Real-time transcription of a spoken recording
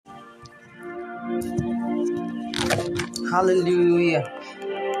Hallelujah.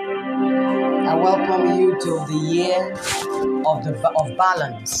 I welcome you to the year of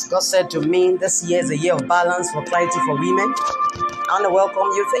balance. God said to me, this year is a year of balance for clarity for women. I want to welcome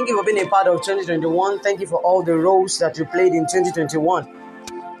you. Thank you for being a part of 2021. Thank you for all the roles that you played in 2021.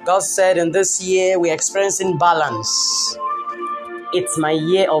 God said in this year, we're experiencing balance. It's my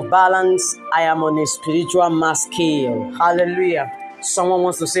year of balance. I am on a spiritual mass scale. Hallelujah. Someone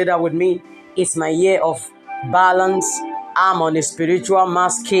wants to say that with me. It's my year of balance. I'm on a spiritual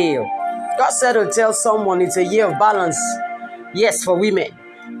mass scale. God said to tell someone it's a year of balance. Yes, for women.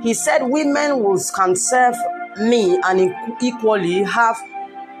 He said women can serve me and equally have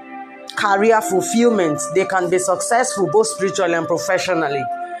career fulfillment. They can be successful both spiritually and professionally.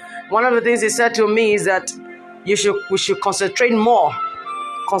 One of the things he said to me is that we should concentrate more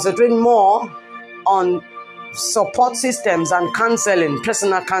on support systems and counseling,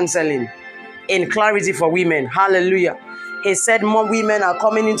 personal counseling in clarity for women. Hallelujah. He said more women are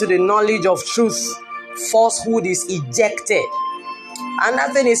coming into the knowledge of truth. Falsehood is ejected.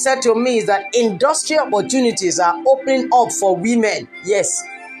 Another thing he said to me is that industrial opportunities are opening up for women. Yes,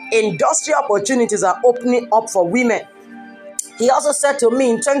 industrial opportunities are opening up for women. He also said to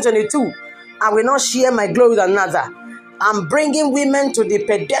me in 2022, I will not share my glory with another. I'm bringing women to the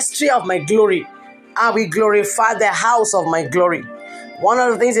pedestal of my glory. I will glorify the house of my glory. One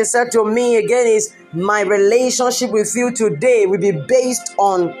of the things he said to me again is, my relationship with you today will be based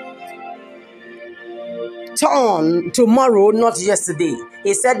on tomorrow, not yesterday.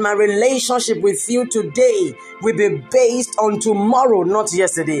 He said, my relationship with you today will be based on tomorrow, not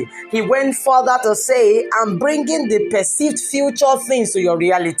yesterday. He went further to say, I'm bringing the perceived future things to your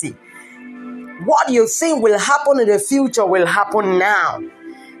reality. What you think will happen in the future will happen now.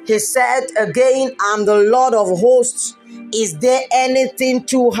 He said again, I'm the Lord of hosts. Is there anything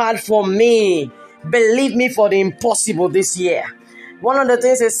too hard for me? Believe me for the impossible this year. One of the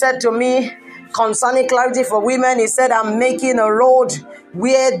things he said to me concerning clarity for women, he said, I'm making a road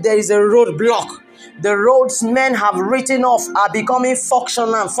where there is a roadblock. The roads men have written off are becoming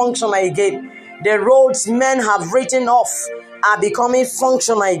functional again. The roads men have written off are becoming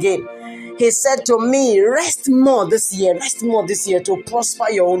functional again. He said to me, rest more this year to prosper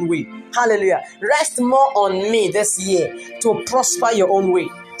your own way. Hallelujah. Rest more on me this year to prosper your own way.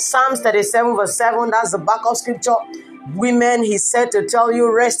 Psalms 37 verse 7, that's the backup scripture. Women, he said to tell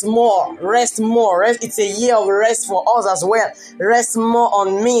you, rest more. It's a year of rest for us as well. Rest more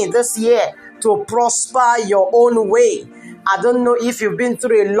on me this year to prosper your own way. I don't know if you've been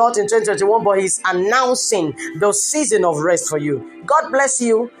through a lot in 2021, but he's announcing the season of rest for you. God bless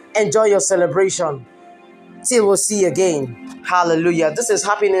you. Enjoy your celebration. Till we'll see you again. Hallelujah. This is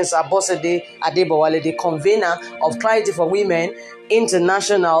Happiness 𝙎𝙼𝙎𝙎, the convener of Clarity for Women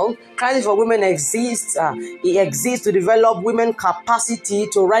International. Clarity for Women exists. It exists to develop women's capacity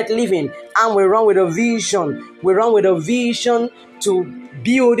to right living. And we run with a vision. We run with a vision to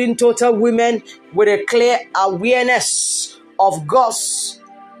building total women with a clear awareness of God's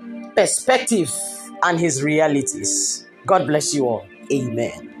perspective and his realities. God bless you all.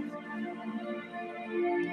 Amen.